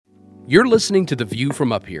You're listening to The View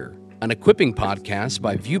from Up Here, an equipping podcast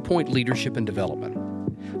by Viewpoint Leadership and Development.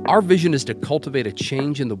 Our vision is to cultivate a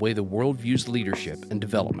change in the way the world views leadership and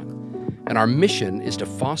development. And our mission is to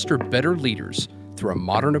foster better leaders through a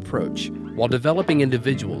modern approach while developing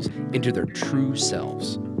individuals into their true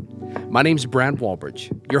selves. My name's Brad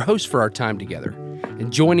Walbridge, your host for our time together.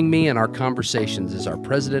 And joining me in our conversations is our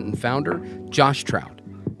president and founder, Josh Trout,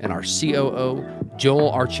 and our COO,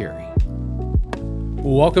 Joel Archeri.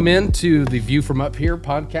 Welcome into the View from Up Here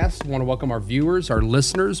podcast. I want to welcome our viewers, our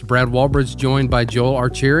listeners. Brad Walbridge joined by Joel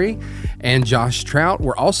Archeri and Josh Trout.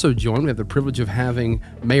 We're also joined, we have the privilege of having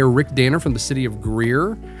Mayor Rick Danner from the city of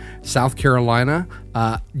Greer, South Carolina.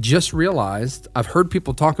 Just realized, I've heard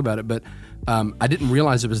people talk about it, but I didn't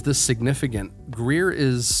realize it was this significant. Greer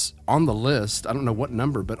is on the list, I don't know what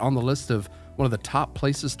number, but on the list of one of the top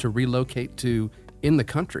places to relocate to in the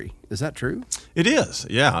country. Is that true? It is,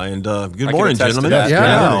 yeah. And good morning, gentlemen.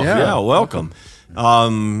 Yeah, welcome.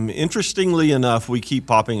 Interestingly enough, we keep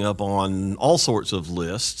popping up on all sorts of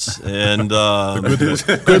lists, and the good list.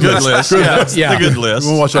 The good list.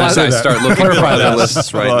 We'll watch out. Start looking at the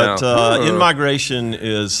lists right now. But in-migration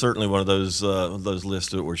is certainly one of those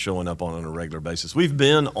lists that we're showing up on a regular basis. We've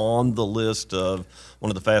been on the list of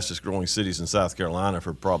one of the fastest growing cities in South Carolina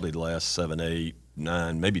for probably the last 7, 8,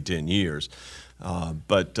 9, maybe 10 years.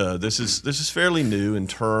 But this is fairly new in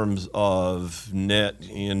terms of net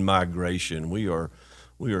in-migration. We are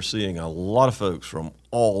seeing a lot of folks from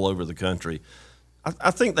all over the country. I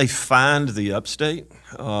think they find the upstate.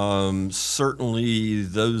 Certainly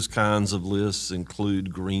those kinds of lists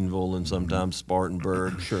include Greenville and sometimes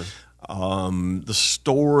Spartanburg. Sure. The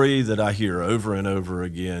story that I hear over and over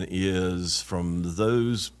again is from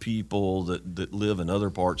those people that live in other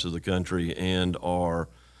parts of the country and are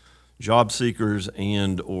job seekers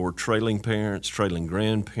and or trailing parents, trailing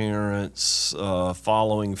grandparents,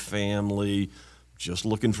 following family, just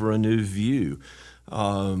looking for a new view.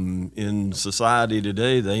 In society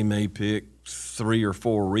today, they may pick 3 or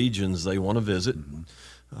 4 regions they want to visit.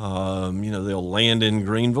 They'll land in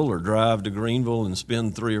Greenville or drive to Greenville and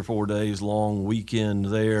spend 3 or 4 days long weekend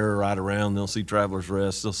there. Right around, they'll see Travelers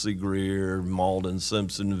Rest, they'll see Greer, Malden,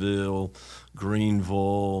 Simpsonville,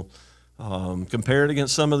 Greenville. Compare it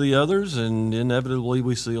against some of the others, and inevitably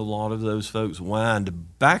we see a lot of those folks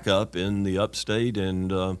wind back up in the upstate,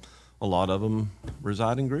 and a lot of them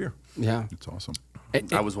reside in Greer. Yeah. It's awesome.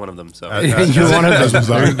 I was one of them, so. You're one of those.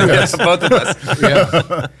 Yes, both of us.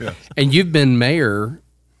 Yeah. And you've been mayor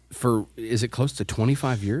for, is it close to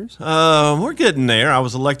 25 years? We're getting there. I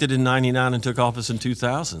was elected in 99 and took office in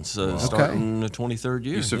 2000, so starting the 23rd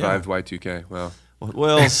year. You survived Y2K, wow.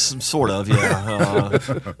 Well, sort of, yeah.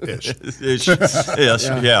 Ish.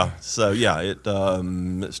 Yeah. So,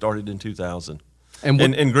 it started in 2000.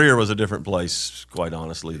 And Greer was a different place, quite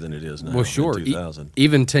honestly, than it is now. Well, sure. In 2000.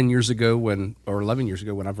 Even 10 years ago or 11 years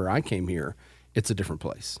ago, whenever I came here, it's a different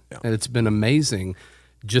place. Yeah. And it's been amazing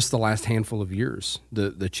just the last handful of years,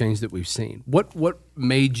 the change that we've seen. What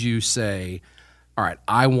made you say, all right,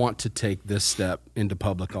 I want to take this step into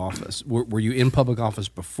public office? Were you in public office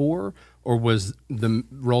before, or was the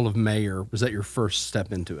role of mayor, was that your first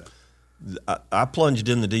step into it? I plunged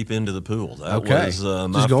in the deep end of the pool. That was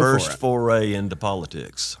my first foray into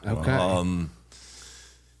politics. Okay.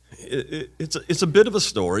 It's a bit of a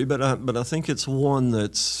story, but I think it's one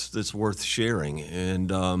that's worth sharing.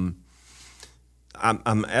 And I'm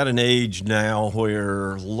at an age now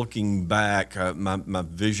where, looking back, my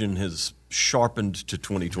vision has sharpened to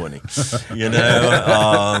 2020.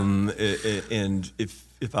 And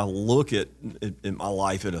if I look at my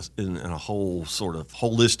life in a whole sort of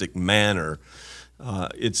holistic manner,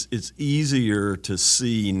 it's easier to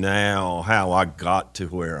see now how I got to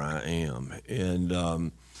where I am. And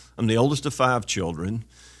I'm the oldest of 5 children,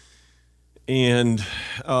 and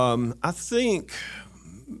I think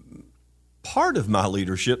part of my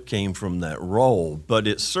leadership came from that role, but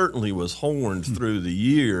it certainly was honed through the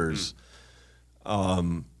years,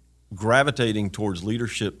 gravitating towards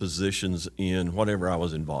leadership positions in whatever I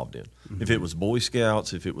was involved in. If it was Boy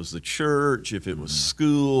Scouts, if it was the church, if it was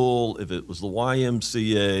school, if it was the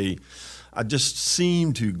YMCA, I just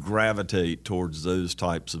seemed to gravitate towards those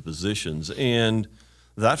types of positions. And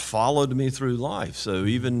that followed me through life. So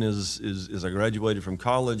even as I graduated from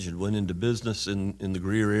college and went into business in the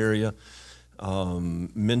Greer area,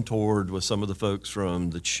 mentored with some of the folks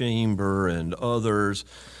from the chamber and others,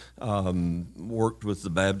 worked with the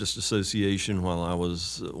Baptist Association while I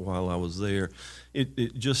was there.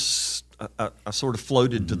 It just I sort of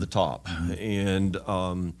floated to the top, and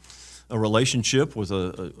a relationship with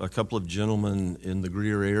a couple of gentlemen in the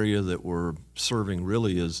Greer area that were serving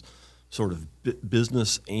really as sort of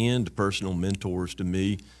business and personal mentors to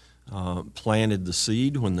me, planted the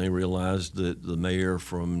seed when they realized that the mayor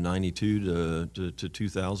from 92 to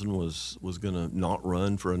 2000 was going to not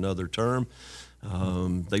run for another term.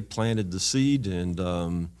 They planted the seed,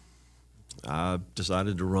 and I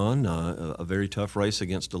decided to run a very tough race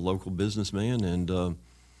against a local businessman, and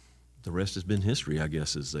the rest has been history, I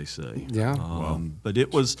guess, as they say. Yeah. But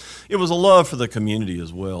it was a love for the community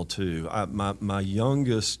as well too. My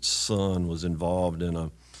youngest son was involved in a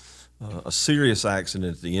serious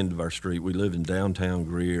accident at the end of our street. We live in downtown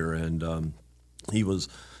Greer, and he was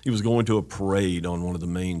going to a parade on one of the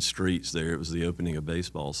main streets there. It was the opening of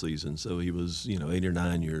baseball season, so he was 8 or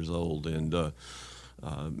 9 years old, and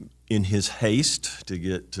in his haste to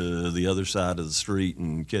get to the other side of the street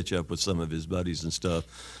and catch up with some of his buddies and stuff,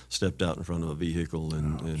 stepped out in front of a vehicle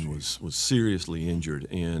and was seriously injured.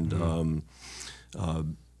 And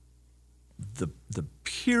the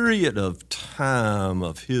period of time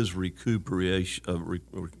of his recuperation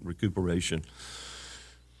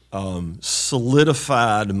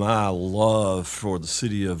solidified my love for the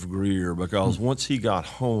city of Greer, because once he got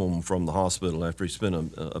home from the hospital after he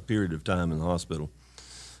spent a period of time in the hospital,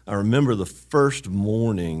 I remember the first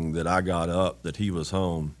morning that I got up that he was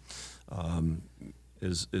home,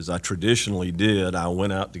 as I traditionally did, I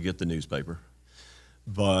went out to get the newspaper.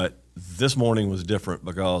 But this morning was different,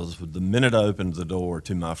 because the minute I opened the door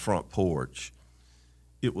to my front porch,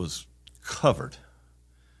 it was covered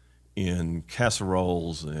in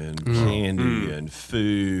casseroles and candy and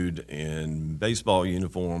food and baseball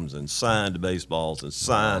uniforms and signed baseballs and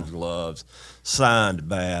signed gloves, signed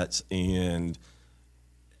bats, and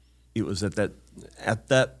it was at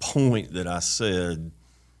that point that I said,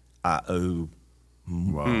 I owe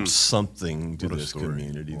something to this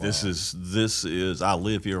community. Wow. This is I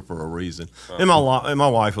live here for a reason. And my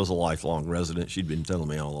wife was a lifelong resident. She'd been telling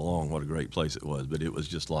me all along what a great place it was, but it was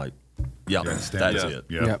just like, that's it.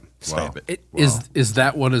 Yep. Stamp it. Is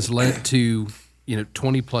that what has led to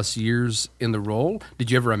 20 plus years in the role? Did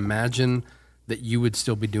you ever imagine that you would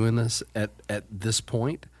still be doing this at this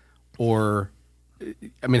point, or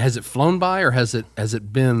has it flown by, or has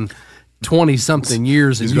it been 20 something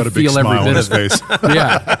years and you feel every bit of it?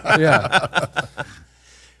 Yeah.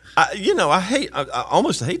 I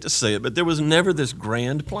almost hate to say it, but there was never this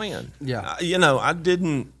grand plan. Yeah.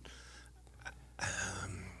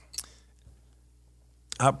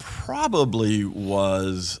 I probably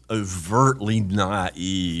was overtly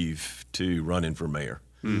naive to running for mayor.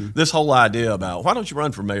 This whole idea about why don't you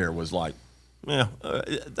run for mayor was like,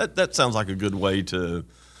 that sounds like a good way to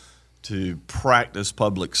practice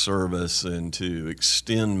public service and to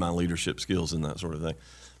extend my leadership skills and that sort of thing.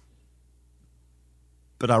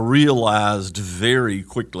 But I realized very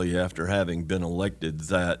quickly after having been elected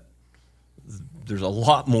that there's a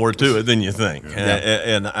lot more to it than you think.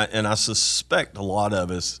 And I suspect a lot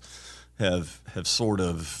of us have sort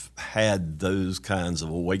of had those kinds of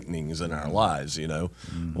awakenings in our lives,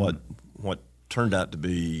 what turned out to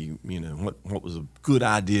be, what was a good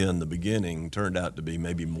idea in the beginning turned out to be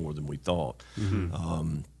maybe more than we thought.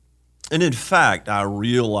 And in fact, I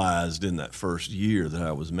realized in that first year that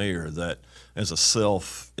I was mayor that as a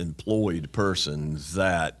self-employed person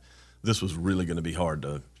that this was really going to be hard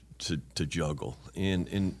to juggle.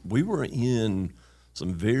 And we were in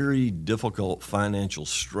some very difficult financial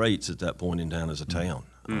straits at that point in time as a town.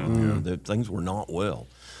 That things were not well.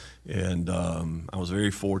 And I was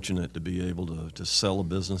very fortunate to be able to sell a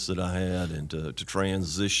business that I had and to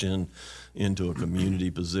transition into a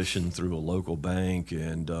community position through a local bank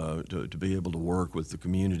and to be able to work with the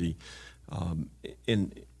community.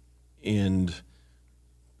 And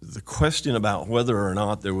the question about whether or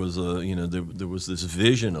not there was there was this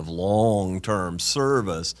vision of long-term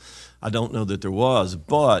service, I don't know that there was,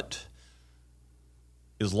 but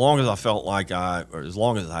as long as I felt like as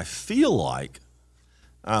long as I feel like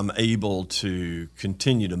I'm able to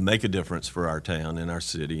continue to make a difference for our town and our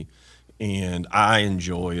city, and I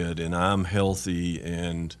enjoy it, and I'm healthy,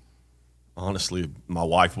 and honestly, my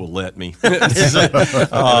wife will let me because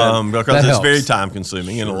it's very time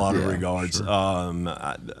consuming in a lot of regards. Sure.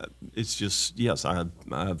 It's just, yes,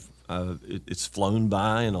 it's flown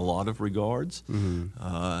by in a lot of regards, and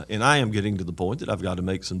I am getting to the point that I've got to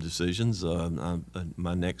make some decisions.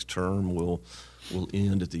 My next term will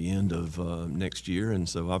end at the end of next year, and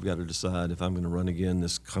so I've got to decide if I'm going to run again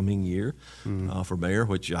this coming year for mayor,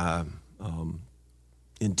 which I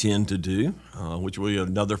intend to do, which will be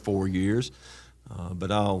another 4 years.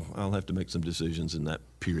 But I'll have to make some decisions in that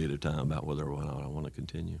period of time about whether or not I want to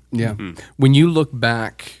continue. Yeah. When you look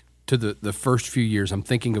back to the first few years, I'm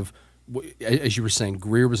thinking of, as you were saying,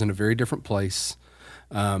 Greer was in a very different place.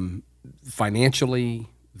 financially,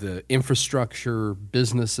 the infrastructure,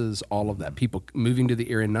 businesses, all of that, people moving to the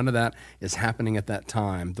area, none of that is happening at that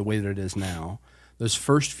time the way that it is now. Those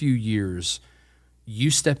first few years, you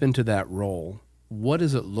step into that role. What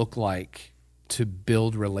does it look like to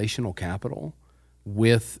build relational capital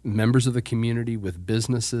with members of the community, with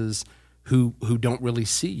businesses who don't really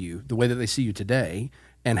see you the way that they see you today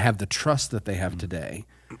and have the trust that they have today?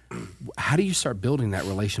 How do you start building that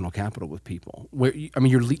relational capital with people?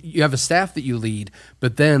 You have a staff that you lead,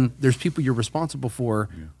 but then there's people you're responsible for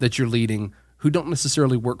that you're leading who don't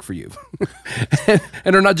necessarily work for you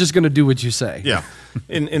and are not just going to do what you say. Yeah.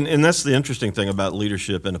 And that's the interesting thing about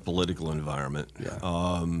leadership in a political environment.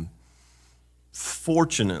 Yeah.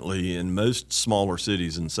 Fortunately, in most smaller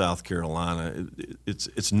cities in South Carolina,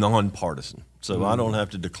 it's nonpartisan. So I don't have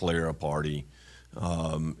to declare a party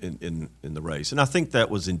in the race. And I think that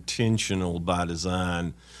was intentional by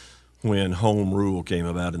design when home rule came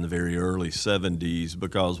about in the very early 70s,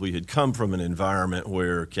 because we had come from an environment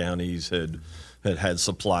where counties had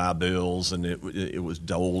supply bills and it was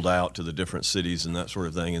doled out to the different cities and that sort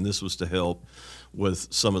of thing. And this was to help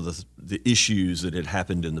with some of the issues that had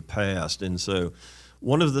happened in the past. And so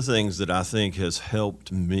one of the things that I think has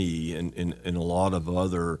helped me and a lot of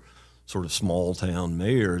other sort of small town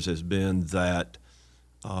mayors has been that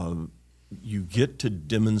you get to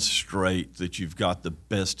demonstrate that you've got the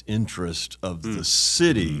best interest of the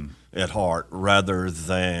city at heart rather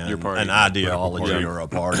than an ideology or a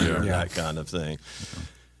party or that kind of thing.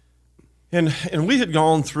 And we had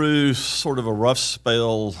gone through sort of a rough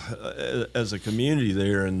spell as a community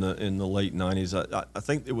there in the late 90s. I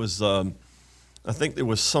think there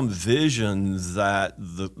was some vision that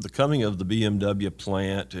the coming of the BMW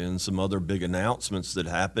plant and some other big announcements that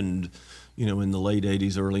happened, in the late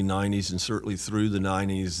 80s, early 90s, and certainly through the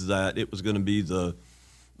 90s, that it was going to be the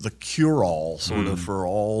cure-all sort of for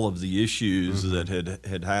all of the issues that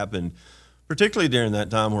had happened, particularly during that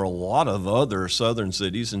time where a lot of other southern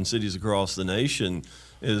cities and cities across the nation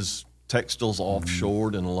is textiles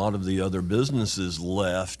offshored and a lot of the other businesses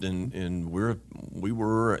left, and we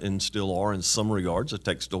were and still are in some regards a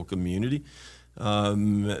textile community.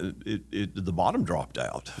 The bottom dropped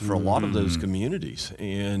out for a lot of those communities,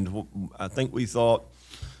 and I think we thought,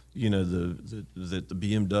 that the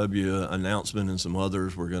BMW announcement and some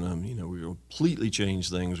others were going to, we completely change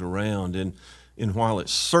things around, and while it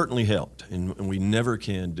certainly helped, and we never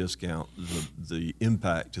can discount the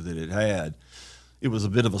impact that it had, it was a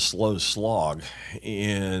bit of a slow slog,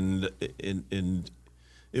 and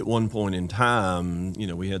at one point in time,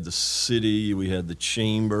 we had the city, we had the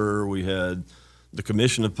chamber, we had the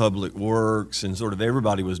Commission of Public Works, and sort of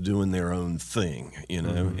everybody was doing their own thing,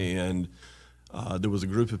 and there was a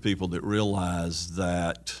group of people that realized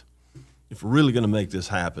that if we're really going to make this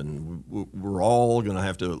happen, we're all going to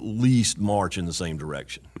have to at least march in the same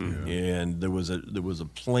direction. And there was a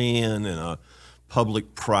plan and a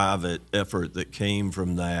public-private effort that came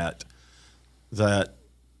from that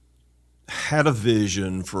had a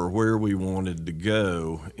vision for where we wanted to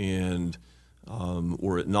go, and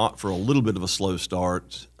were it not for a little bit of a slow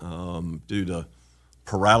start due to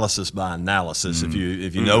paralysis by analysis, if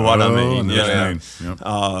you know what I mean.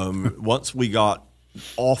 Once we got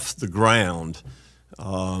off the ground,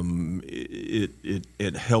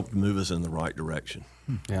 it helped move us in the right direction.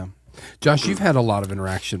 Yeah. Josh, you've had a lot of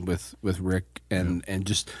interaction with Rick and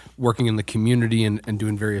just working in the community and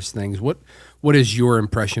doing various things. What has your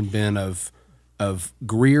impression been of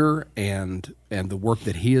Greer and the work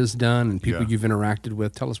that he has done and people you've interacted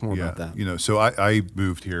with? Tell us more about that. So I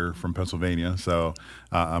moved here from Pennsylvania, so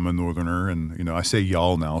I'm a northerner, and I say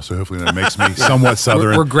y'all now, so hopefully that makes me somewhat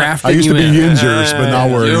southern. We're grafting. I used to be Yinzers, but now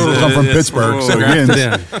I'm from Pittsburgh, Whoa. so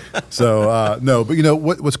Yinz. So no, but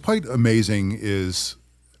what's quite amazing is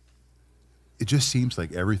it just seems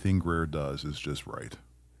like everything Greer does is just right.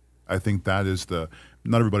 I think that is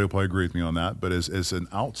not everybody will probably agree with me on that, but as an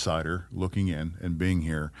outsider looking in and being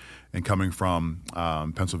here and coming from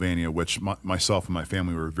Pennsylvania, which myself and my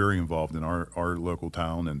family were very involved in our local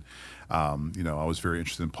town, and I was very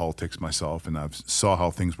interested in politics myself, and I saw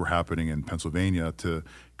how things were happening in Pennsylvania, to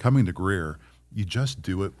coming to Greer, you just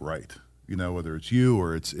do it right. Whether it's you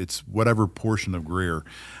or it's whatever portion of Greer.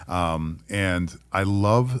 And I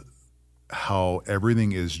love how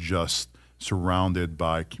everything is just surrounded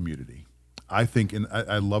by community. I think, and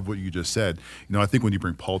I love what you just said, I think when you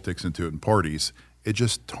bring politics into it and parties, it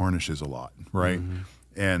just tarnishes a lot, right?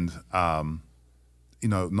 And,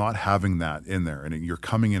 not having that in there, and you're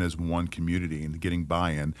coming in as one community and getting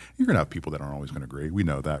buy-in, you're going to have people that aren't always going to agree. We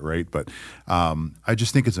know that, right? But I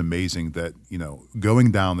just think it's amazing that,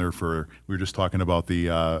 going down there we were just talking about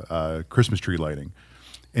the Christmas tree lighting.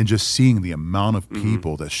 and just seeing the amount of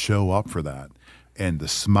people that show up for that, and the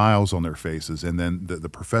smiles on their faces, and then the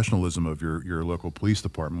professionalism of your local police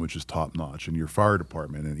department, which is top notch, and your fire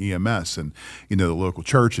department and EMS, and the local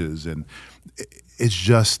churches, and it's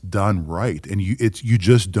just done right, and you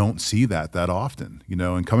just don't see that often,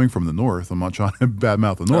 And coming from the North, I'm not trying to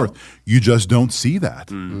badmouth the North, you just don't see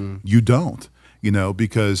that. You don't,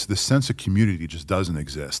 because the sense of community just doesn't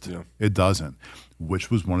exist. Yeah. It doesn't,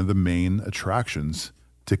 which was one of the main attractions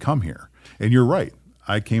to come here. And you're right.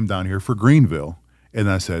 I came down here for Greenville, and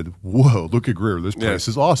I said, whoa, look at Greer. This place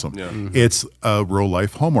is awesome. Yeah. It's a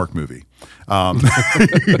real-life Hallmark movie, to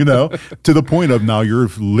the point of now you're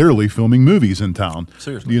literally filming movies in town.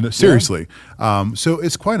 Seriously. Seriously. So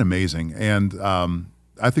it's quite amazing. And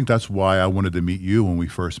I think that's why I wanted to meet you when we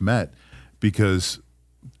first met, because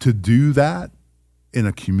to do that in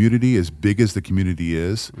a community as big as the community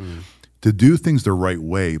is, to do things the right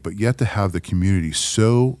way, but yet to have the community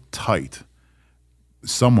so tight,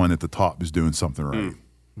 someone at the top is doing something right.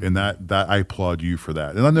 And that I applaud you for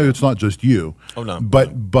that. And I know it's not just you. Oh, no.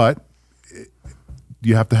 But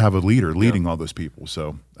you have to have a leader leading all those people.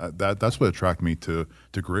 So that's what attracted me to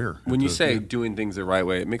Greer. When you say doing things the right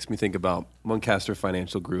way, it makes me think about Muncaster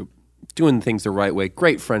Financial Group, doing things the right way.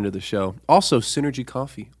 Great friend of the show. Also, Synergy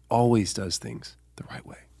Coffee always does things the right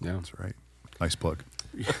way. Yeah. That's right. Nice plug.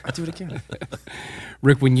 I do it again.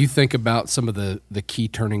 Rick, when you think about some of the key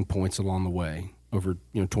turning points along the way over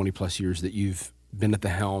 20 plus years that you've been at the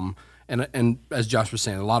helm, and as Josh was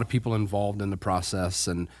saying, a lot of people involved in the process,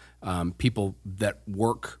 and people that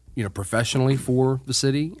work professionally for the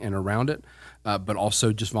city and around it, but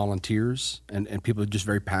also just volunteers and people just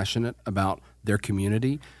very passionate about their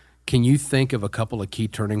community. Can you think of a couple of key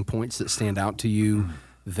turning points that stand out to you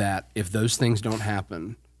that if those things don't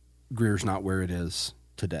happen, Greer's not where it is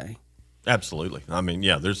today? Absolutely. I mean,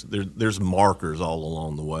 yeah, there's markers all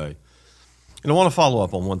along the way. And I want to follow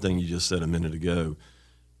up on one thing you just said a minute ago.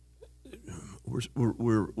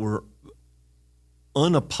 We're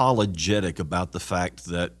unapologetic about the fact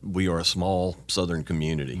that we are a small southern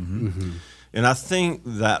community. And I think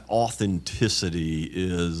that authenticity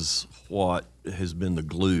is what has been the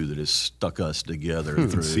glue that has stuck us together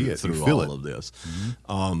through all of this.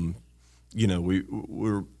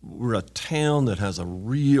 We're a town that has a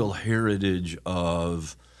real heritage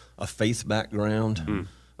of a faith background,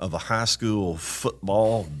 of a high school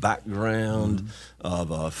football background,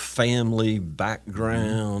 of a family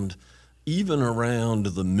background, even around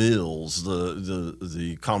the mills,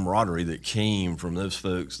 the camaraderie that came from those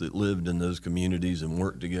folks that lived in those communities and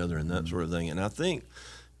worked together and that sort of thing. And I think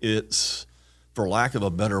it's, for lack of a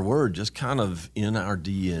better word, just kind of in our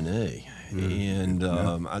DNA. And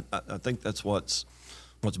I think that's what's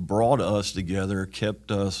brought us together, kept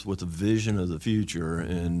us with a vision of the future,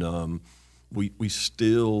 and we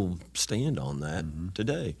still stand on that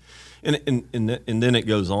today. And then it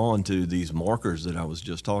goes on to these markers that I was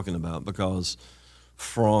just talking about, because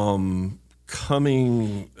from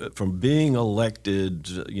being elected,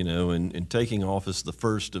 and taking office the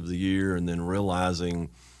first of the year, and then realizing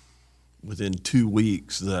within 2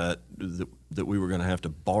 weeks that we were going to have to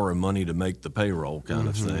borrow money to make the payroll kind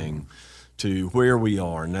of thing, to where we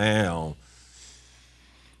are now,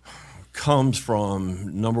 comes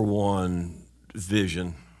from, number one,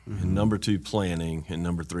 vision, and number two, planning, and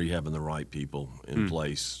number three, having the right people in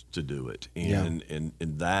place to do it. And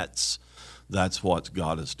that's what's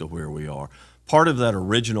got us to where we are. Part of that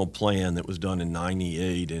original plan that was done in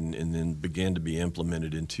 98 and then began to be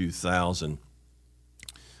implemented in 2000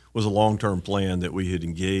 was a long-term plan that we had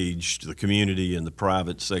engaged the community and the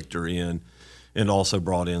private sector in, and also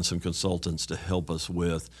brought in some consultants to help us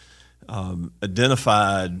with.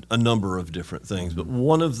 Identified a number of different things, but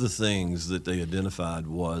one of the things that they identified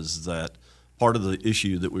was that part of the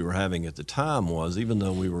issue that we were having at the time was, even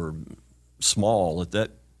though we were small at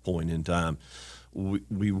that point in time, we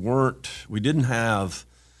didn't have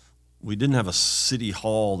a city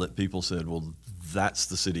hall that people said, well, that's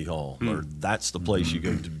the city hall, or that's the place you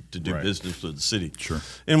go to do business with the city. Sure.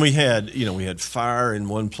 And we had fire in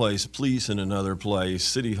one place, police in another place.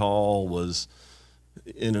 City hall was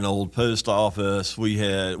in an old post office. We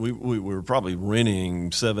were probably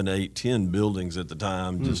renting 7, 8, 10 buildings at the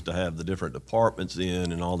time just to have the different departments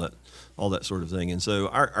in and all that sort of thing. And so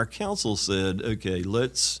our council said, okay,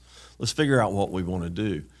 let's figure out what we want to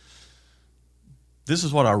do. This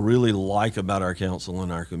is what I really like about our council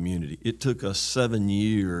and our community. It took us 7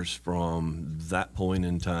 years from that point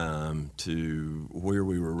in time to where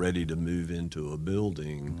we were ready to move into a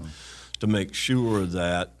building to make sure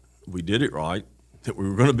that we did it right, that we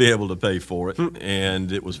were going to be able to pay for it,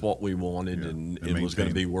 and it was what we wanted, and it was going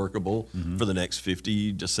to maintain. be workable for the next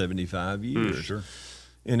 50 to 75 years. Sure.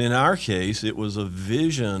 And in our case, it was a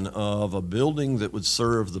vision of a building that would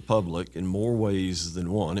serve the public in more ways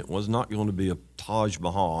than one. It was not going to be a Taj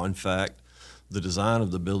Mahal. In fact, the design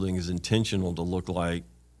of the building is intentional to look like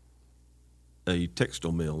a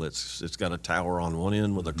textile mill. It's got a tower on one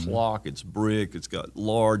end with a clock. It's brick. It's got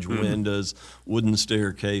large windows, wooden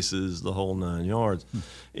staircases, the whole 9 yards.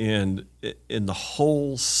 And in the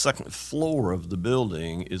whole second floor of the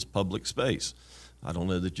building is public space. I don't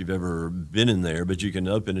know that you've ever been in there, but you can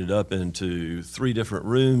open it up into 3 different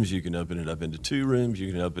rooms. You can open it up into 2 rooms.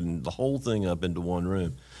 You can open the whole thing up into 1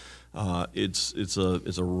 room. It's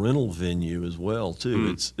a rental venue as well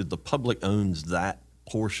too. The public owns that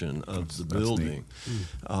portion of the building,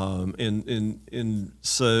 and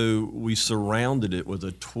so we surrounded it with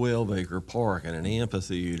a 12-acre park and an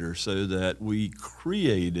amphitheater, so that we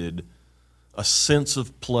created a sense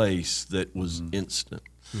of place that was instant.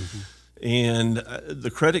 And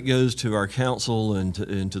the credit goes to our council and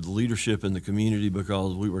to the leadership in the community,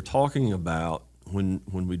 because we were talking about when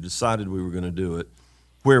we decided we were going to do it,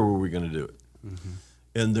 where were we going to do it?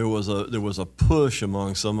 And there was a push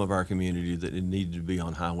among some of our community that it needed to be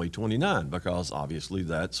on Highway 29, because obviously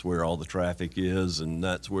that's where all the traffic is, and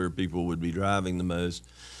that's where people would be driving the most.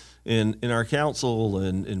 And our council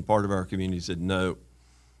and part of our community said, no,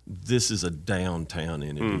 this is a downtown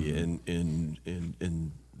entity,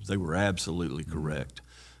 and they were absolutely correct,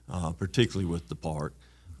 particularly with the park,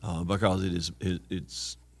 because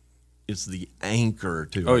it's the anchor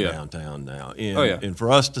to our downtown now. And, and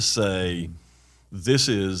for us to say, this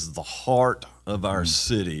is the heart of our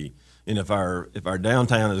city, and if our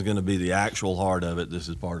downtown is going to be the actual heart of it, this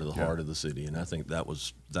is part of the heart of the city. And I think that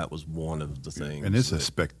was one of the things. And it's a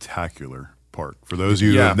spectacular park. For those of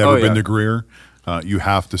you who have never been to Greer, you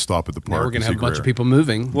have to stop at the park. Now we're going to have a bunch of people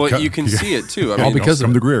moving. Well, you can see it too. I mean, all because come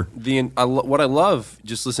of to Greer. What I love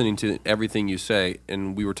just listening to everything you say,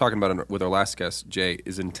 and we were talking about it with our last guest, Jay,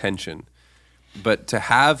 is intention. But to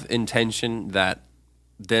have intention that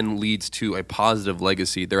then leads to a positive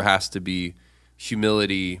legacy, there has to be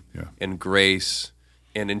humility and grace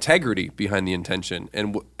and integrity behind the intention.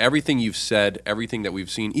 And everything you've said, everything that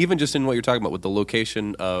we've seen, even just in what you're talking about with the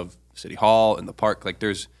location of City Hall and the park, like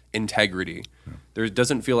there's integrity. There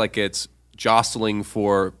doesn't feel like it's jostling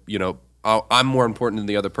for, oh, I'm more important than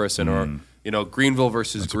the other person, or, Greenville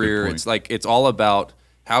versus Greer. It's like, it's all about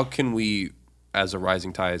how can we, as a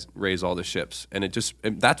rising tide, raise all the ships. And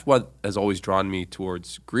that's what has always drawn me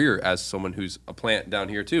towards Greer as someone who's a plant down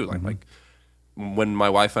here too. Like when my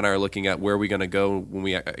wife and I are looking at where we're going to go when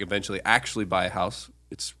we eventually actually buy a house,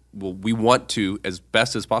 we want to, as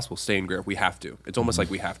best as possible, stay in Greer. We have to. It's almost like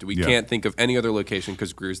we have to. We can't think of any other location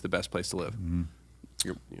because Greer's the best place to live.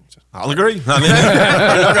 I'll agree. I mean,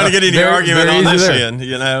 we're not going to get any argument on this end.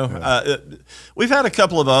 We've had a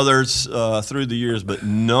couple of others through the years, but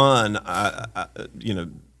none. The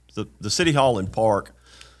City Hall and Park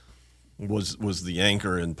was the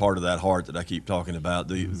anchor and part of that heart that I keep talking about.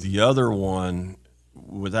 The other one,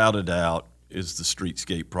 without a doubt, is the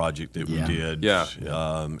streetscape project that we did.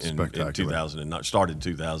 In 2000, started in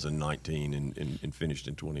 2019 and finished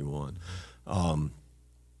in 21.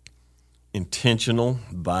 Intentional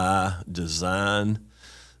by design.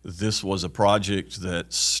 This was a project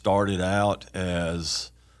that started out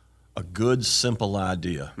as a good, simple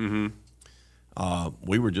idea.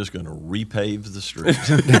 We were just going to repave the street.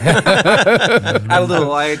 Add a little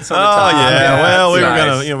lights on the top. Well, we were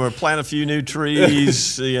going to, plant a few new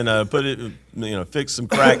trees, fix some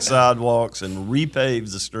cracked sidewalks and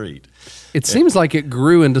repave the street. It seems like it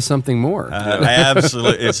grew into something more.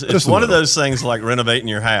 Absolutely. It's one of those things like renovating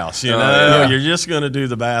your house. You're just going to do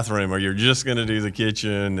the bathroom, or you're just going to do the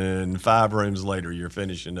kitchen, and 5 rooms later you're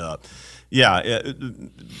finishing up. We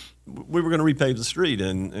were going to repave the street,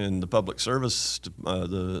 and the public service,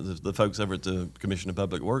 the folks over at the Commission of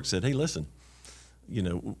Public Works said, hey, listen,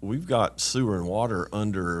 we've got sewer and water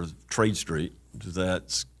under Trade Street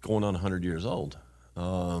that's going on 100 years old.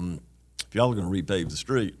 If y'all are going to repave the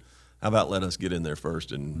street, how about let us get in there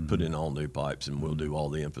first and put in all new pipes, and we'll do all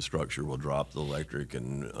the infrastructure. We'll drop the electric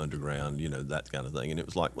and underground, that kind of thing. And it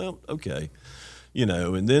was like, well, okay.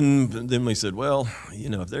 And then we said, well,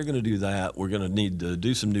 if they're going to do that, we're going to need to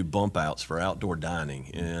do some new bump outs for outdoor dining.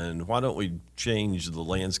 And why don't we change the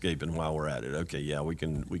landscaping while we're at it? Okay, we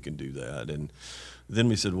can do that. And then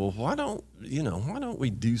we said, well, why don't we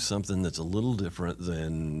do something that's a little different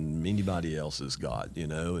than anybody else has got,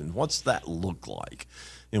 and what's that look like?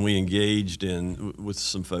 And we engaged with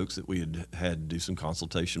some folks that we had do some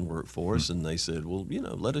consultation work for us, and they said, well,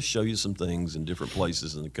 let us show you some things in different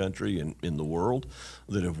places in the country and in the world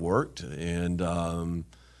that have worked. And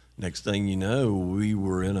next thing you know, we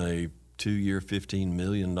were in a 2-year, $15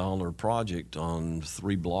 million project on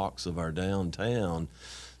 3 blocks of our downtown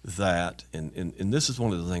that, and this is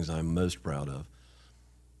one of the things I'm most proud of,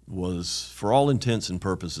 was for all intents and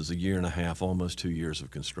purposes 1.5 years, almost 2 years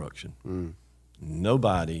of construction.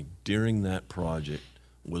 Nobody during that project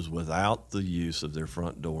was without the use of their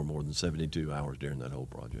front door more than 72 hours during that whole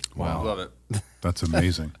project. Wow. Love it. That's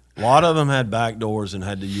amazing. A lot of them had back doors and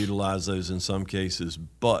had to utilize those in some cases,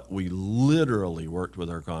 but we literally worked with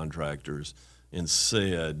our contractors and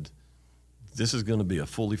said, this is going to be a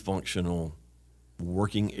fully functional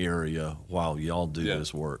working area while y'all do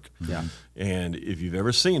this work. Yeah. And if you've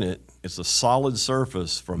ever seen it, it's a solid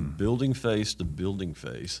surface from building face to building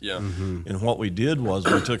face. Yeah. And what we did was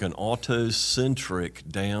we took an auto-centric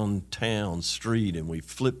downtown street and we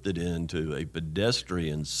flipped it into a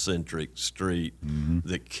pedestrian-centric street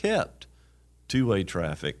that kept two-way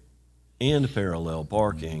traffic and parallel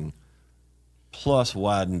parking, plus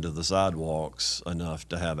widened the sidewalks enough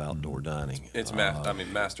to have outdoor dining. It's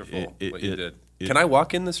masterful what you did. it- Can I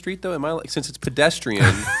walk in the street though? Am I since it's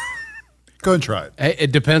pedestrian? Go and try it. Hey,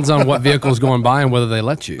 it depends on what vehicle's going by and whether they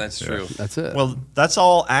let you. That's true. That's it. Well, that's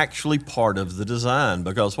all actually part of the design,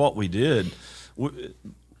 because what we did,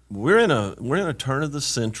 we're in a turn of the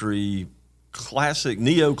century classic,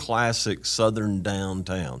 neoclassic southern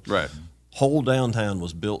downtown. Right. Whole downtown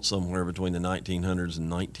was built somewhere between the 1900s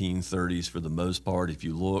and 1930s for the most part. If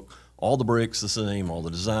you look, all the bricks the same, all the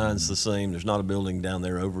designs the same. There's not a building down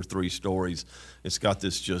there over 3 stories. It's got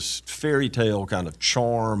this just fairy tale kind of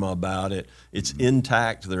charm about it. It's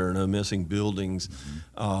intact. There are no missing buildings.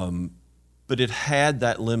 But it had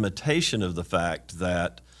that limitation of the fact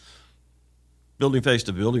that building face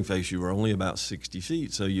to building face, you were only about 60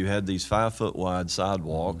 feet. So you had these 5-foot wide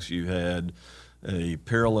sidewalks. You had a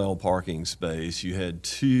parallel parking space. You had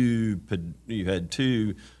two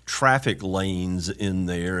traffic lanes in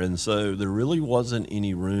there, and so there really wasn't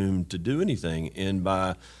any room to do anything. And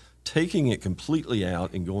by taking it completely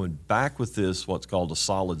out and going back with this, what's called a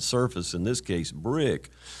solid surface, in this case brick,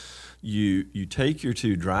 you take your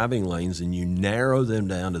 2 driving lanes and you narrow them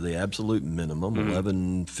down to the absolute minimum,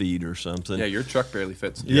 11 feet or something. Yeah, your truck barely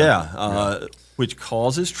fits. Which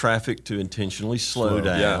causes traffic to intentionally slow Slow.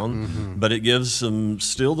 down, but it gives them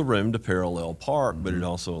still the room to parallel park, but it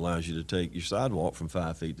also allows you to take your sidewalk from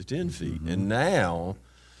 5 feet to 10 feet. And now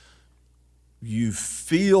you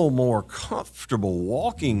feel more comfortable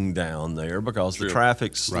walking down there because the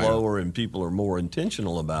traffic's slower and people are more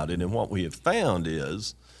intentional about it. And what we have found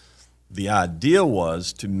is the idea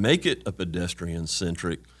was to make it a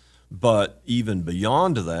pedestrian-centric, but even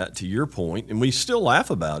beyond that, to your point, and we still laugh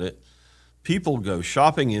about it, people go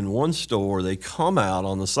shopping in one store, they come out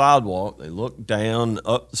on the sidewalk, they look down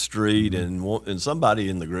up the street, and somebody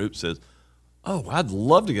in the group says, oh, I'd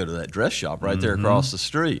love to go to that dress shop right there across the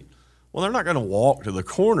street. Well, they're not going to walk to the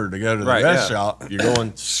corner to go to the dress shop. You're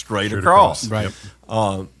going straight across. Right.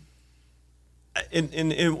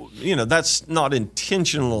 And that's not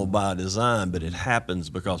intentional by design, but it happens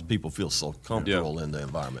because people feel so comfortable in the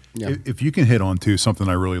environment. Yeah. If you can hit on to something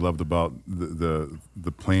I really loved about the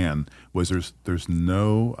plan was there's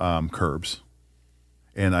no curbs,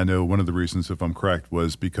 and I know one of the reasons, if I'm correct,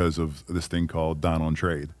 was because of this thing called Down on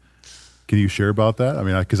Trade. Can you share about that? I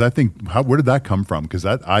mean, because I think where did that come from? Because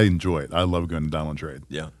I enjoy it. I love going to Down on Trade.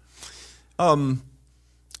 Yeah.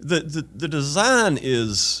 The design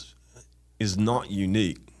is not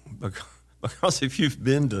unique, because if you've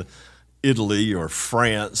been to Italy or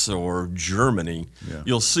France or Germany,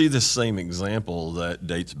 you'll see this same example that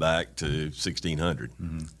dates back to 1600,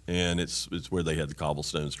 and it's where they had the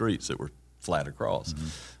cobblestone streets that were flat across.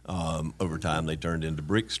 Over time, they turned into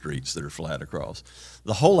brick streets that are flat across.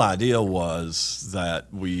 The whole idea was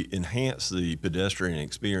that we enhance the pedestrian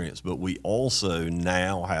experience, but we also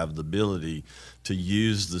now have the ability to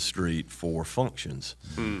use the street for functions.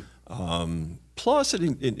 Plus,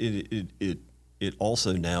 it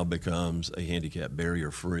also now becomes a handicap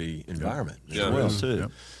barrier-free environment as well too.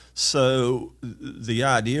 Yep. So the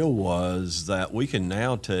idea was that we can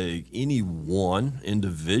now take any one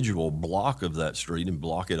individual block of that street and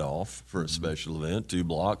block it off for a special event, 2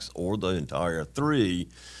 blocks, or the entire 3.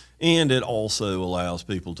 And it also allows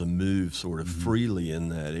people to move sort of freely in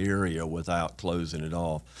that area without closing it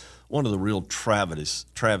off. One of the real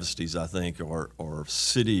travesties, I think, are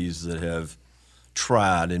cities that have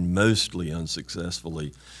tried, and mostly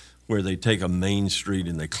unsuccessfully, where they take a main street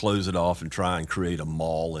and they close it off and try and create a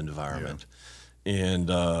mall environment. and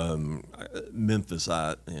Memphis,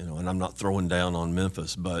 and I'm not throwing down on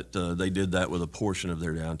Memphis, but they did that with a portion of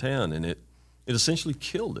their downtown, and it essentially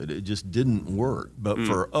killed it. It just didn't work. But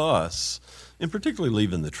for us, and particularly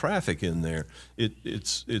leaving the traffic in there,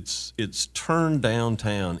 it's turned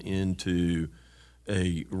downtown into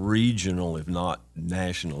a regional, if not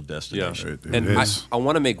national, destination. It And is. I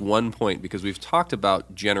want to make one point, because we've talked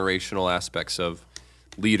about generational aspects of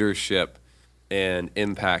leadership and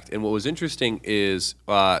impact. And what was interesting is,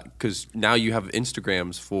 because now you have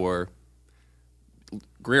Instagrams for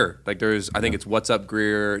Greer. Like I think it's What's Up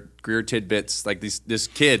Greer, Greer Tidbits, like this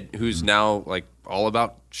kid who's now like all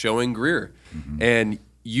about showing Greer. And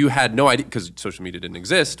you had no idea, because social media didn't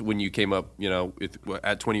exist when you came up,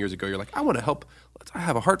 at 20 years ago. You're like, I want to help. I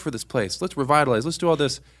have a heart for this place. Let's revitalize. Let's do all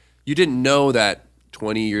this. You didn't know that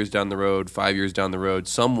 20 years down the road, 5 years down the road,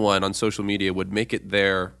 someone on social media would make it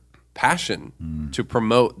their passion to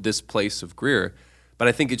promote this place of Greer. But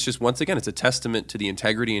I think it's just, once again, it's a testament to the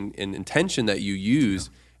integrity and intention that you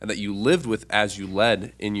use and that you lived with as you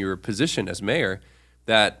led in your position as mayor,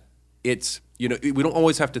 that it's, we don't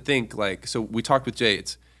always have to think like, so we talked with Jay,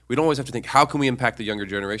 we don't always have to think, how can we impact the younger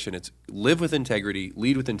generation? It's live with integrity,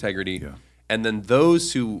 lead with integrity, and then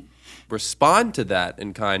those who respond to that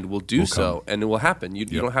in kind will do so, and it will happen. You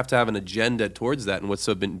don't have to have an agenda towards that. And what's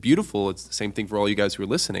so been beautiful, it's the same thing for all you guys who are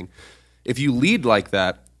listening. If you lead like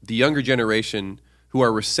that, the younger generation who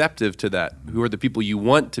are receptive to that, who are the people you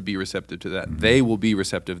want to be receptive to that, they will be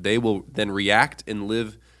receptive. They will then react and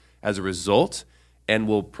live as a result, and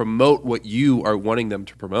will promote what you are wanting them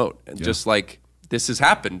to promote. And just like this has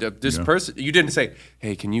happened, this person, you didn't say,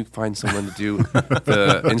 hey, can you find someone to do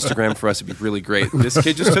the Instagram for us? It'd be really great. This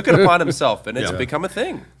kid just took it upon himself, and it's become a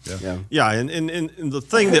thing. Yeah, and the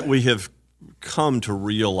thing that we have come to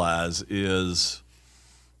realize is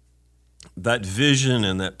that vision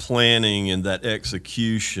and that planning and that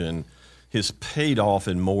execution has paid off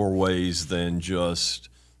in more ways than just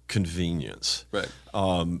convenience. Right.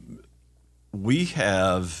 We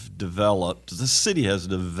have developed, the city has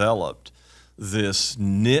developed this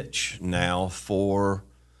niche now for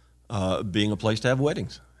being a place to have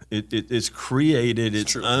weddings. It's created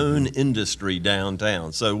its own industry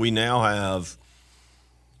downtown. So we now have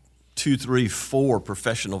 2, 3, 4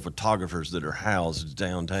 professional photographers that are housed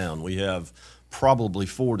downtown. We have probably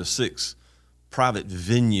 4 to 6 private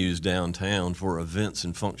venues downtown for events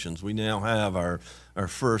and functions. We now have our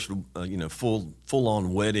first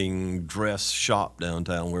full-on wedding dress shop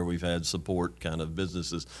downtown, where we've had support kind of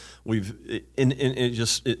businesses.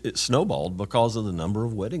 It snowballed because of the number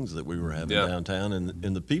of weddings that we were having downtown,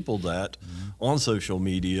 and the people that on social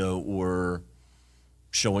media were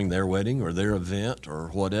showing their wedding or their event or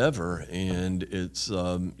whatever, and it's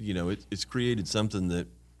it's created something that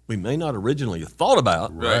we may not originally have thought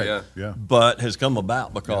about, but has come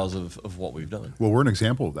about because of what we've done. Well, we're an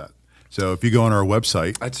example of that. So if you go on our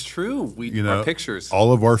website, That's true. Our pictures.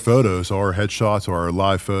 all of our photos, our headshots, our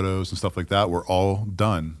live photos and stuff like that were all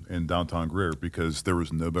done in downtown Greer, because there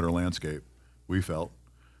was no better landscape, we felt.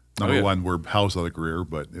 Number one, we're housed out of Greer,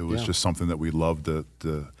 but it was just something that we loved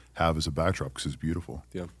to have as a backdrop, because it's beautiful.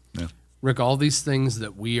 Yeah. Rick, all these things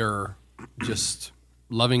that we are just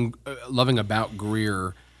loving about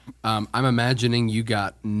Greer, I'm imagining you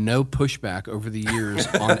got no pushback over the years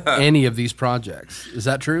on any of these projects. Is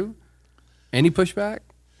that true? Any pushback?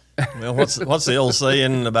 Well, what's the old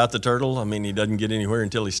saying about the turtle? I mean, he doesn't get anywhere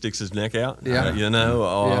until he sticks his neck out. Yeah.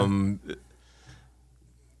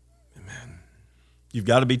 You've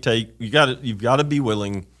got to be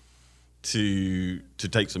willing to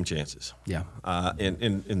take some chances. Yeah.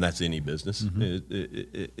 And that's any business.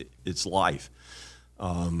 It's life.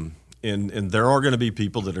 And there are going to be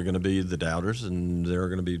people that are going to be the doubters, and there are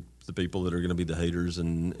going to be the people that are going to be the haters,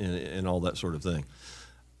 and all that sort of thing.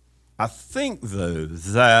 I think, though,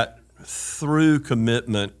 that through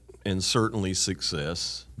commitment and certainly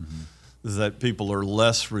success, that people are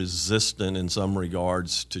less resistant in some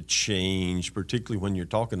regards to change, particularly when you're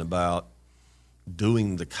talking about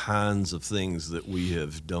doing the kinds of things that we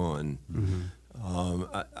have done.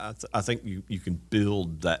 I think you can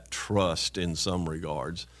build that trust in some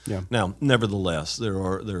regards. Yeah. Now, nevertheless, there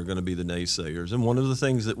are going to be the naysayers, and one of the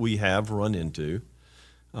things that we have run into,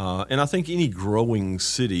 and I think any growing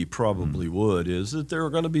city probably would, is that there are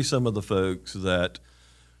going to be some of the folks that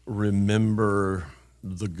remember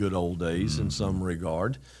the good old days in some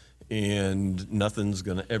regard, and nothing's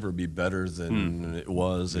going to ever be better than it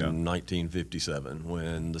was in 1957,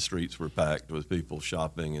 when the streets were packed with people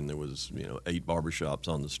shopping, and there was 8 barbershops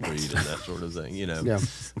on the street and that sort of thing.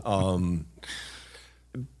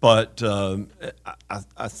 But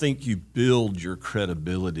I think you build your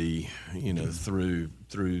credibility, through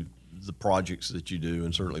the projects that you do,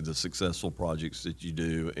 and certainly the successful projects that you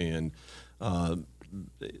do. And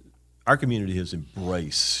our community has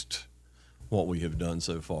embraced what we have done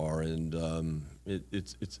so far, and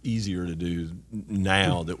it's easier to do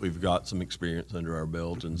now that we've got some experience under our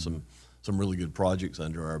belt and some really good projects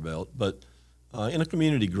under our belt. But in a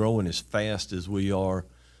community growing as fast as we are,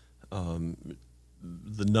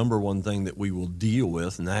 the number one thing that we will deal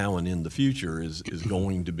with now and in the future is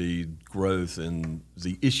going to be growth and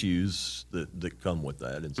the issues that come with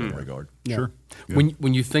that in some regard. Yeah. Sure. Yeah.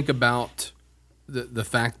 When you think about the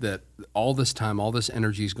fact that all this time, all this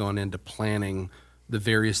energy has gone into planning the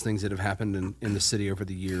various things that have happened in the city over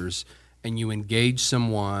the years, and you engage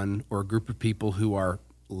someone or a group of people who are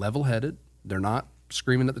level-headed, they're not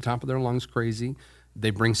screaming at the top of their lungs crazy,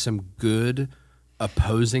 they bring some good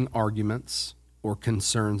opposing arguments or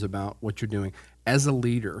concerns about what you're doing. As a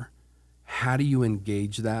leader, how do you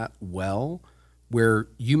engage that well, where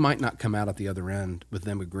you might not come out at the other end with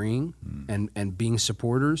them agreeing and being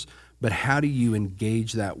supporters, but how do you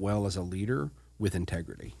engage that well as a leader with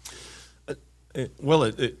integrity? Well,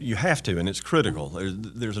 you have to, and it's critical.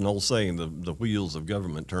 There's an old saying, the wheels of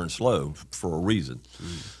government turn slow for a reason.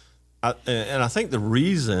 And I think the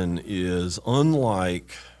reason is,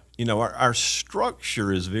 unlike, our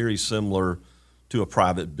structure is very similar to a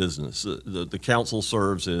private business. The council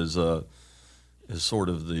serves as sort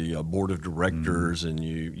of the board of directors, and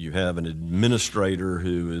you have an administrator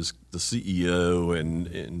who is the CEO,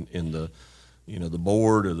 and the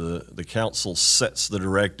board or the council sets the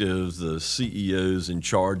directives. The CEO's in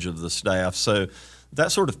charge of the staff. So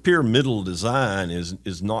that sort of pyramidal design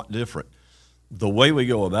is not different. The way we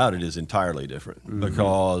go about it is entirely different,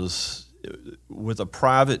 because with a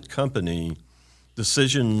private company,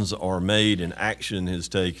 decisions are made and action is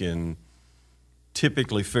taken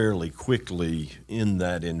typically fairly quickly in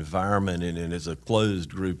that environment, and it is a closed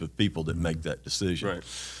group of people that make that decision. Right.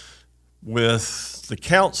 With the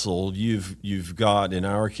council, you've got, in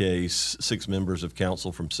our case, 6 members of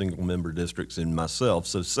council from single-member districts and myself,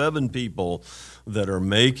 so 7 people that are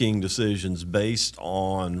making decisions based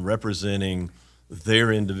on representing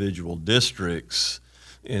their individual districts,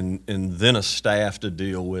 and then a staff to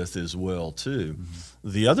deal with as well, too.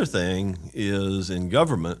 The other thing is, in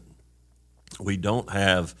government, we don't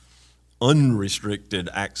have unrestricted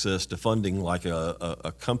access to funding like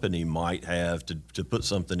a company might have to put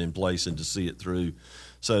something in place and to see it through.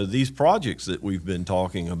 So these projects that we've been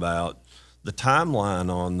talking about, the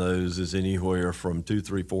timeline on those is anywhere from 2,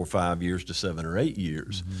 3, 4, 5 years to 7 or 8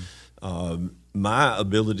 years. My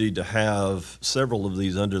ability to have several of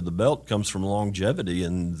these under the belt comes from longevity,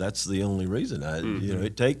 and that's the only reason.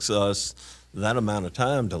 It takes us that amount of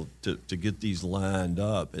time to get these lined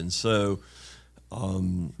up, and so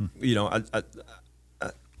I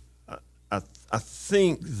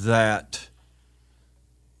think that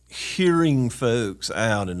hearing folks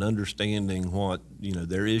out and understanding what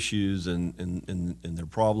their issues and their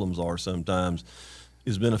problems are sometimes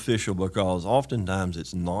is beneficial, because oftentimes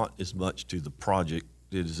it's not as much to the project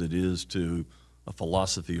as it is to a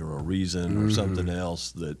philosophy or a reason or something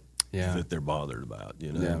else that they're bothered about.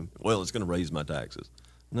 Well, it's going to raise my taxes.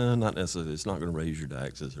 No, not necessarily. It's not going to raise your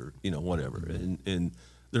taxes, or whatever. And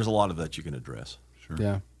there's a lot of that you can address. Sure.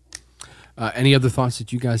 Yeah. Any other thoughts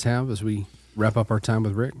that you guys have as we wrap up our time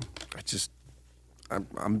with Rick?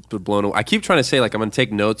 I'm blown away. I keep trying to say, I'm going to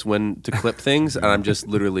take notes when to clip things, and I'm just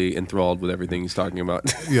literally enthralled with everything he's talking about.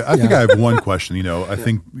 Yeah, I think I have one question. I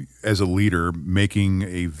think as a leader, making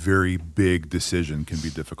a very big decision can be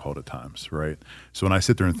difficult at times, right? So when I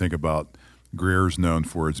sit there and think about Greer's known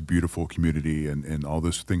for its beautiful community and all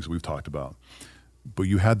those things we've talked about, but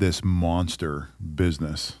you had this monster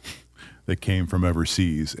business that came from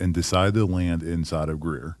overseas and decided to land inside of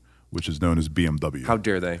Greer, which is known as BMW. How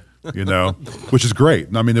dare they? Which is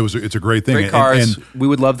great. I mean, it's a great thing. Great cars. And we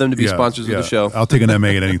would love them to be sponsors of the show. I'll take an MA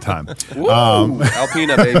at any time.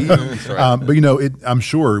 Alpina, baby. But I'm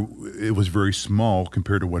sure it was very small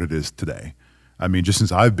compared to what it is today. I mean, just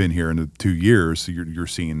since I've been here in the 2 years, you're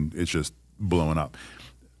seeing it's just blowing up.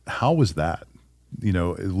 How was that?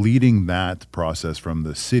 Leading that process from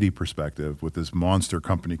the city perspective with this monster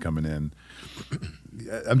company coming in.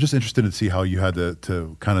 I'm just interested to see how you had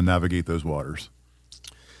to kind of navigate those waters.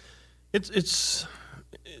 It's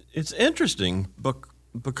interesting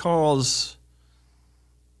because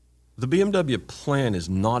the BMW plant is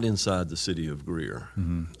not inside the city of Greer.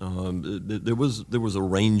 There was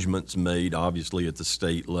arrangements made, obviously, at the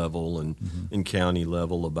state level and county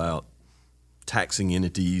level about taxing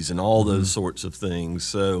entities and all those sorts of things.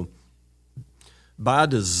 So by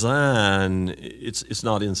design, it's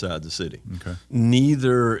not inside the city. Okay.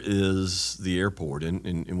 Neither is the airport,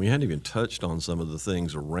 and we hadn't even touched on some of the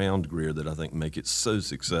things around Greer that I think make it so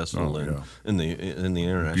successful in the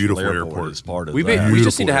international Beautiful airport as part of We that.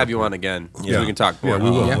 just need to have you on again so we can talk more. Yeah,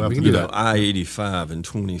 we will. Yeah, We'll have we to can do do that. I-85 and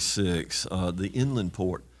 26, the inland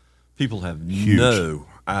port. People have Huge. no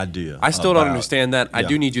idea. I still don't about- understand that. I Yeah.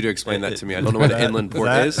 do need you to explain that to me. I don't know what an inland port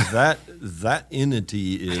is. That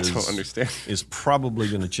entity is don't understand. is probably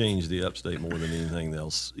going to change the upstate more than anything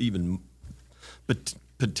else, even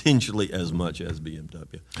potentially as much as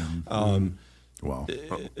BMW. Wow.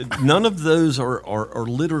 None of those are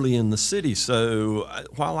literally in the city. So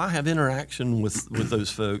while I have interaction with those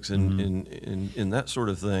folks and that sort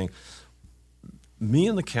of thing, me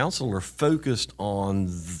and the council are focused on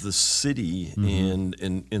the city and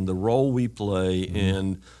the role we play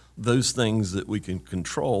and those things that we can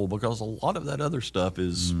control, because a lot of that other stuff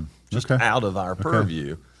is just Okay. out of our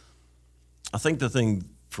purview. I think the thing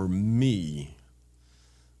for me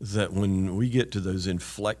that when we get to those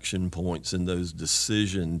inflection points in those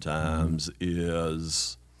decision times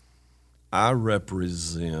is I'm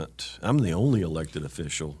the only elected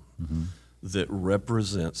official that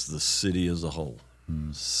represents the city as a whole.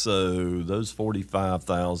 So those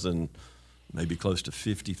 45,000, maybe close to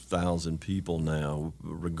 50,000 people now,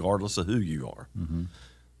 regardless of who you are,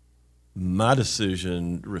 my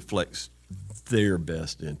decision reflects their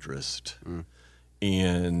best interest.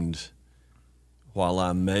 And while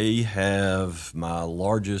I may have my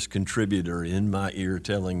largest contributor in my ear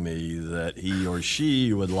telling me that he or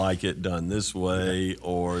she would like it done this way,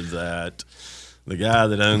 or that the guy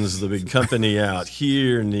that owns the big company out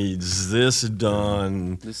here needs this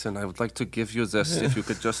done. Listen, I would like to give you this if you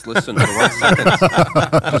could just listen for 1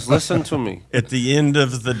 second. Just listen to me. At the end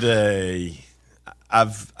of the day,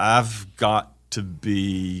 I've got to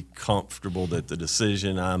be comfortable that the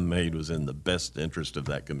decision I made was in the best interest of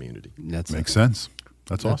that community. That's Makes sense.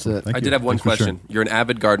 That's awesome. it. Thank I you. did have one Thanks for sharing. question. You're an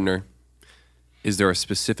avid gardener. Is there a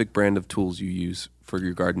specific brand of tools you use for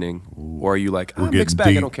your gardening? Or are you like, We're mixed getting bag,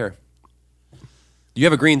 I deep. don't care? You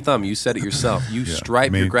have a green thumb. You said it yourself. You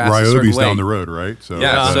stripe your grass a Ryobi's certain way. down the road, right? So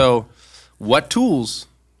Yeah. So, what tools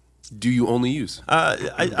do you only use?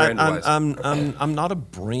 Brand-wise. I'm not a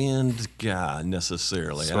brand guy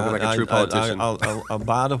necessarily. Spoken like a true politician. I'll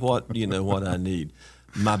buy to what I need.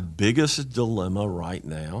 My biggest dilemma right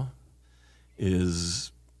now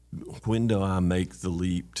is when do I make the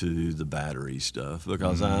leap to the battery stuff,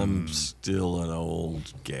 because I'm still an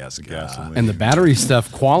old gas guy. gasoline. And the battery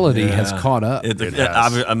stuff quality has caught up. has.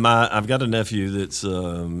 I've got a nephew that's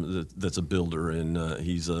a builder, and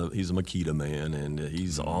he's a Makita man, and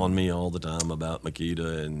he's on me all the time about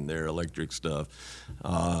Makita and their electric stuff.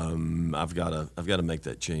 I've got to make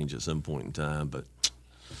that change at some point in time, but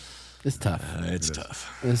It's tough. it's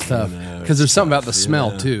tough. It's tough. You know, Because there's it's something about tough, the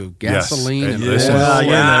smell, yeah. too. Yes. Gasoline and Yeah. oil.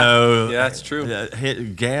 Well, Yeah, that's true.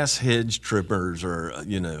 Gas hedge trippers are,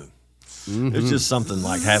 it's just something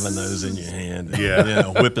like having those in your hand. Yeah.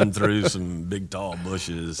 Whipping through some big tall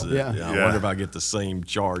bushes. that, Yeah. I Yeah. wonder if I get the same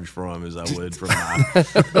charge from as I would from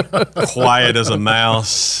my quiet as a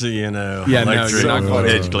mouse, Yeah, no, electric you're not quite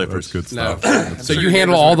hedge as- clippers. That's good No. stuff. So sure you your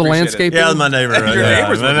handle neighbors all would the appreciate it. landscaping? Yeah, my neighbor. Your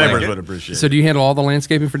neighbors my would like neighbors it. would appreciate So it. do you handle all the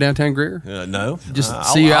landscaping for downtown Greer? No. Just I'll-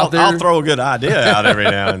 see you out I'll there? throw a good idea out every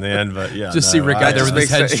now and then, but yeah. Just see Rick out there with his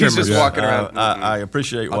hedge He's trimmer. just walking around. I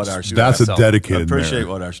appreciate what our That's a myself. dedicated appreciate man.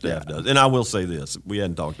 what our staff does. And I will say this, we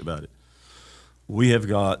hadn't talked about it. We have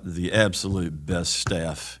got the absolute best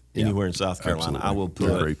staff anywhere in South Carolina. Absolutely.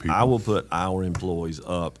 They're great people. I will put our employees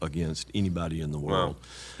up against anybody in the world.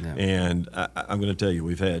 Yeah. And I'm going to tell you,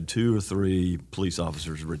 we've had 2 or 3 police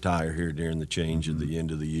officers retire here during the change at the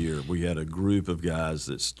end of the year. We had a group of guys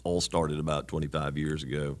that all started about 25 years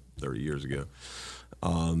ago, 30 years ago.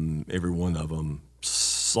 Every one of them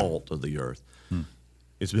salt of the earth.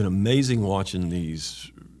 It's been amazing watching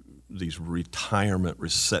these retirement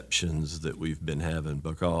receptions that we've been having,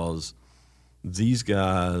 because these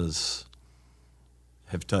guys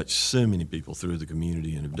have touched so many people through the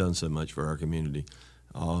community and have done so much for our community.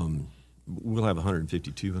 We'll have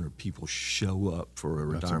 150, 200 people show up for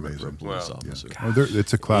a That's retirement for a amazing. police Wow. officer. Well,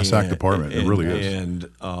 it's a class act department. It really is.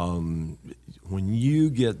 And when you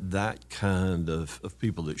get that kind of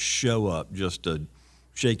people that show up just to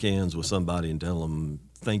shake hands with somebody and tell them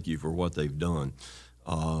thank you for what they've done,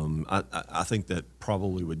 I think that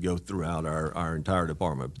probably would go throughout our entire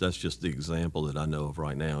department. But that's just the example that I know of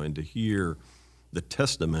right now. And to hear the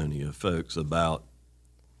testimony of folks about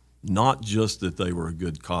not just that they were a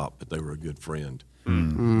good cop, but they were a good friend,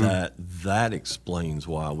 that explains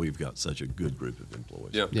why we've got such a good group of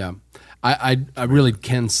employees. Yeah. Yeah. I really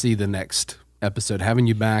can see the next episode, having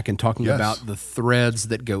you back and talking Yes. about the threads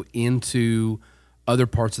that go into other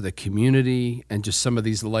parts of the community and just some of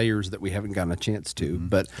these layers that we haven't gotten a chance to.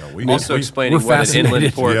 But Also explaining we're what an fascinated.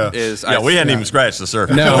 inland port Yeah. is. Yeah, we hadn't even scratched the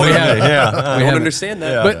surface. No, we haven't. Yeah. I don't haven't. understand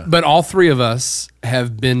that. But all three of us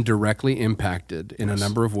have been directly impacted in a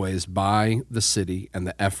number of ways by the city and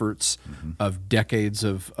the efforts of decades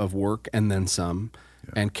of work and then some,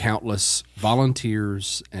 and countless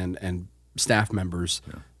volunteers and staff members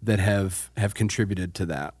that have contributed to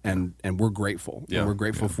that, and we're grateful. Yeah. And we're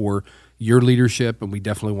grateful for your leadership, and we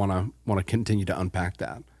definitely want to continue to unpack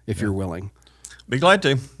that if you're willing. Be glad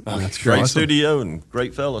to. that's Great awesome. studio and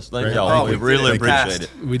great fellas. Thank Great. y'all. Oh, we we really did it appreciate fast.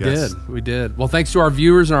 it. We Yes. did. Well, thanks to our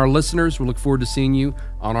viewers and our listeners. We look forward to seeing you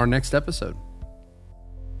on our next episode.